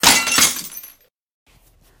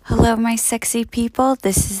Hello, my sexy people.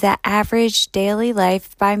 This is the Average Daily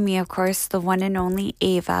Life by me, of course, the one and only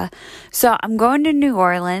Ava. So I'm going to New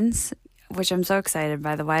Orleans, which I'm so excited,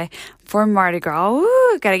 by the way, for Mardi Gras.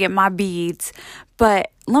 Ooh, gotta get my beads.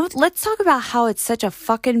 But let's talk about how it's such a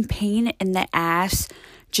fucking pain in the ass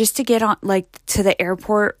just to get on, like, to the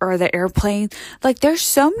airport or the airplane. Like, there's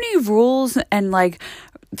so many rules and, like,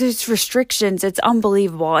 there's restrictions. It's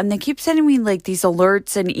unbelievable. And they keep sending me like these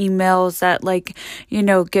alerts and emails that like,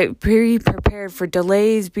 get prepared for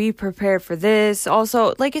delays, be prepared for this.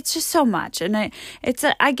 Also, like, it's just so much. And I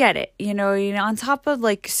get it, on top of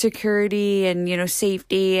like security and,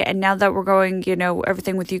 safety. And now that we're going,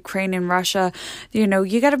 everything with Ukraine and Russia,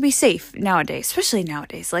 you gotta be safe nowadays, especially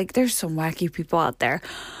nowadays. Like, there's some wacky people out there.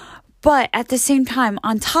 But at the same time,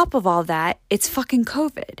 on top of all that, it's fucking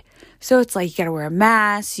COVID. So it's like, you gotta wear a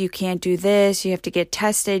mask, you can't do this, you have to get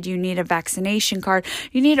tested, you need a vaccination card,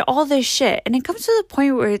 you need all this shit. And it comes to the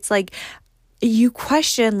point where it's like, you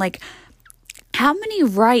question, like, how many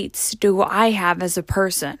rights do I have as a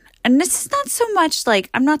person? And this is not so much like,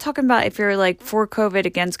 I'm not talking about if you're like for COVID,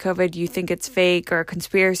 against COVID, you think it's fake or a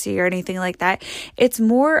conspiracy or anything like that. It's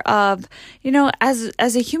more of,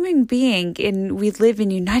 as a human being, we live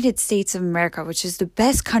in United States of America, which is the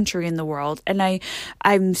best country in the world. And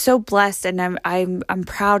I'm so blessed, and I'm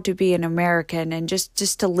proud to be an American and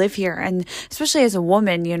just to live here. And especially as a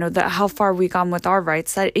woman, how far we've gone with our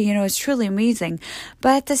rights, that, is truly amazing.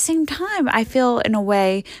 But at the same time, I feel in a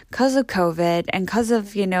way, because of COVID and because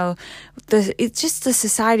of, it's just the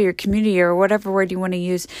society or community or whatever word you want to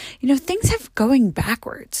use, things have going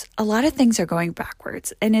backwards. A lot of things are going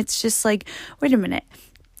backwards. And it's just like, wait a minute.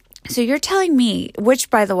 So you're telling me, which,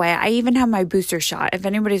 by the way, I even have my booster shot. If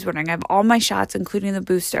anybody's wondering, I have all my shots, including the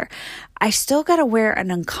booster. I still got to wear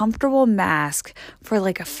an uncomfortable mask for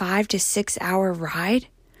like a 5 to 6 hour ride.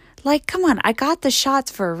 Like, come on, I got the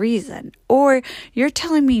shots for a reason. Or you're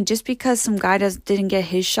telling me just because some guy didn't get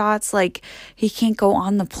his shots, like, he can't go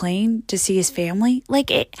on the plane to see his family?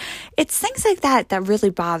 Like, it's things like that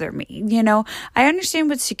really bother me, I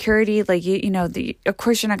understand with security, like, of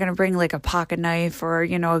course you're not going to bring, like, a pocket knife or,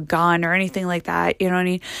 a gun or anything like that, you know what I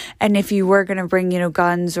mean? And if you were going to bring,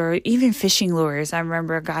 guns or even fishing lures, I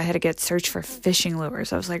remember a guy had to get searched for fishing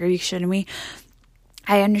lures. I was like, are you shitting me?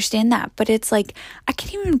 I understand that, but it's like, I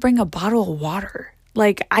can't even bring a bottle of water.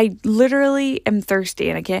 Like, I literally am thirsty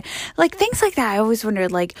and I can't, like, things like that. I always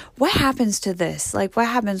wondered, like, what happens to this? Like, what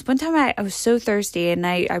happens? One time I was so thirsty and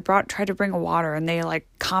I tried to bring a water and they like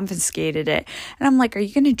confiscated it. And I'm like, are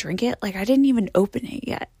you going to drink it? Like, I didn't even open it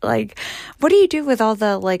yet. Like, what do you do with all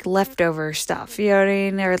the like leftover stuff? You know what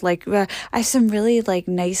I mean? Or like, I have some really like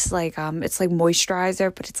nice, like, it's like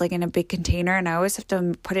moisturizer, but it's like in a big container. And I always have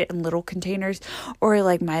to put it in little containers, or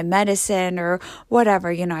like my medicine or whatever,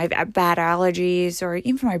 I have bad allergies, or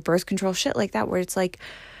even my birth control, shit like that, where it's like,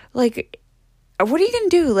 what are you going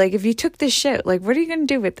to do? Like, if you took this shit, like, what are you going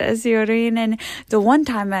to do with this? You know what I mean? And the one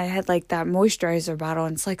time I had like that moisturizer bottle,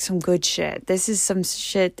 and it's like some good shit. This is some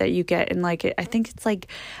shit that you get in like, I think it's like,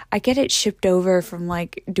 I get it shipped over from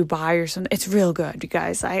like Dubai or something. It's real good, you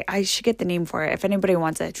guys. I should get the name for it if anybody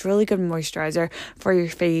wants it. It's really good moisturizer for your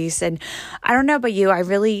face. And I don't know about you,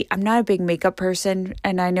 I'm not a big makeup person.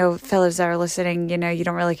 And I know fellas that are listening, you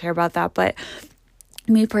don't really care about that. But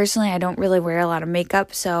me personally, I don't really wear a lot of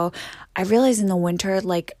makeup, so I realize in the winter,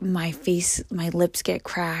 like, my lips get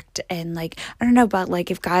cracked, and like, I don't know about like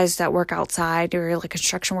if guys that work outside or like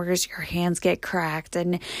construction workers, your hands get cracked,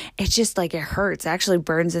 and it's just like, it hurts. It actually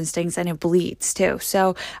burns and stings, and it bleeds too.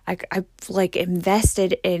 So I like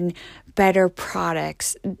invested in better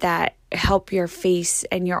products that help your face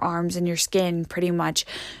and your arms and your skin pretty much,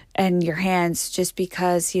 and your hands, just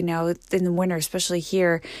because, in the winter, especially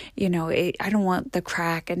here, I don't want the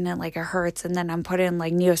crack, and then like it hurts, and then I'm putting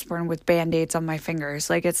like Neosporin with Band-Aids on my fingers.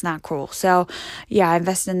 Like, it's not cool. So yeah, I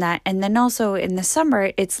invest in that. And then also in the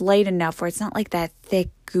summer, it's light enough where it's not like that thick,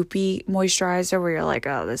 goopy moisturizer where you're like,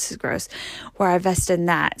 oh, this is gross, where I invest in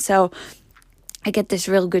that. So I get this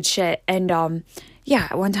real good shit. And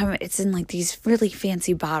yeah, one time it's in like these really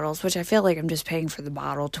fancy bottles, which I feel like I'm just paying for the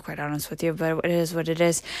bottle, to quite honest with you, but it is what it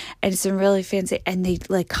is. And it's in really fancy, and they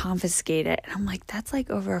like confiscate it. And I'm like, that's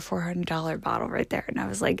like over a $400 bottle right there. And I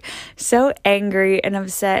was like so angry and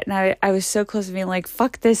upset. And I was so close to being like,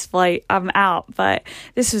 fuck this flight, I'm out. But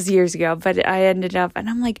this was years ago, but I ended up, and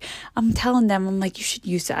I'm telling them, I'm like, you should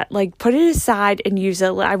use that. Like, put it aside and use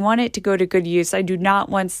it. I want it to go to good use. I do not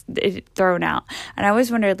want it thrown out. And I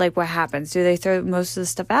always wondered, like, what happens? Do they throw most of the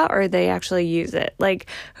stuff out, or they actually use it? Like,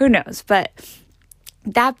 who knows? But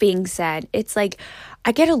that being said, it's like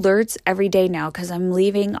I get alerts every day now because I'm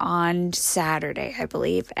leaving on Saturday, I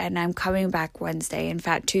believe, and I'm coming back Wednesday. And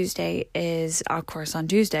Fat Tuesday is, of course, on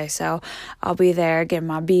Tuesday. So I'll be there getting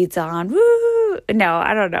my beads on. Woo! No,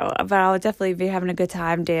 I don't know, but I'll definitely be having a good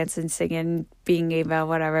time, dancing, singing, being Ava,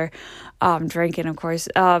 whatever, drinking, of course.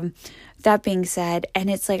 That being said,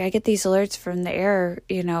 and it's like I get these alerts from the air,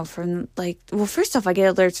 from like, well, first off, I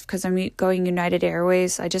get alerts because I'm going United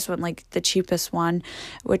Airways. I just went like the cheapest one,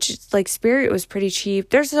 which like Spirit was pretty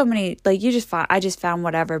cheap. There's so many, like I just found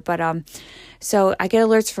whatever, but so I get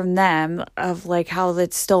alerts from them of like how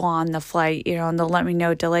it's still on the flight, and they'll let me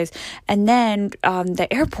know delays. And then the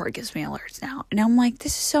airport gives me alerts now, and I'm like,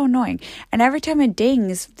 this is so annoying. And every time it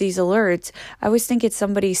dings these alerts, I always think it's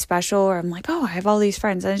somebody special, or I'm like, oh, I have all these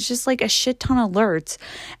friends, and it's just like a shit ton of alerts,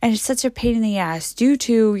 and it's such a pain in the ass. Due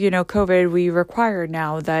to COVID, we require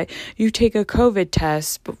now that you take a COVID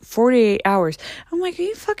test 48 hours. I'm like, are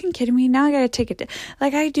you fucking kidding me? Now I gotta take it.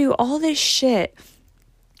 Like, I do all this shit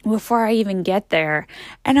before I even get there.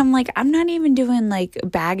 And I'm like, I'm not even doing like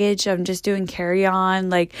baggage. I'm just doing carry on.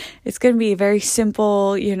 Like, it's going to be very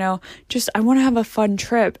simple, just I want to have a fun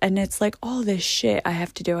trip. And it's like all this shit I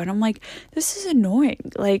have to do. And I'm like, this is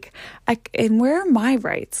annoying. Like, and where are my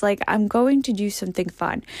rights? Like, I'm going to do something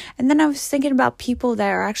fun. And then I was thinking about people that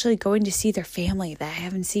are actually going to see their family that I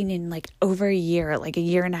haven't seen in like over a year, like a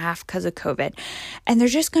year and a half because of COVID. And they're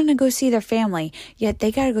just going to go see their family. Yet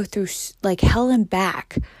they got to go through like hell and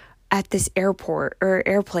back at this airport or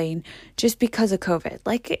airplane just because of COVID.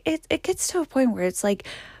 Like, it gets to a point where it's like,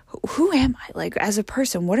 who am I? Like, as a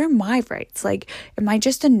person, what are my rights? Like, am I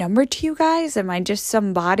just a number to you guys? Am I just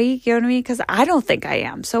somebody? You know what I mean? Because I don't think I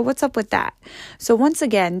am. So what's up with that? So once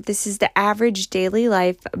again, this is the Average Daily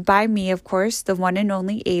Life by me, of course, the one and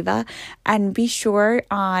only Ava. And be sure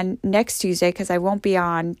on next Tuesday, because I won't be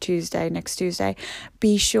on next Tuesday,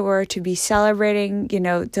 be sure to be celebrating,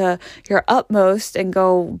 to your utmost and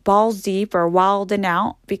go balls deep or wild and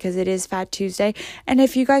out, because it is Fat Tuesday. And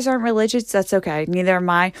if you guys aren't religious, that's okay. Neither am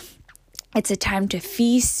I. It's a time to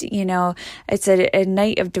feast, it's a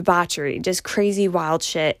night of debauchery, just crazy wild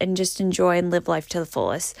shit, and just enjoy and live life to the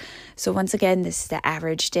fullest. So once again, this is the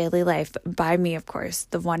Average Daily Life by me, of course,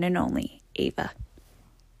 the one and only Ava.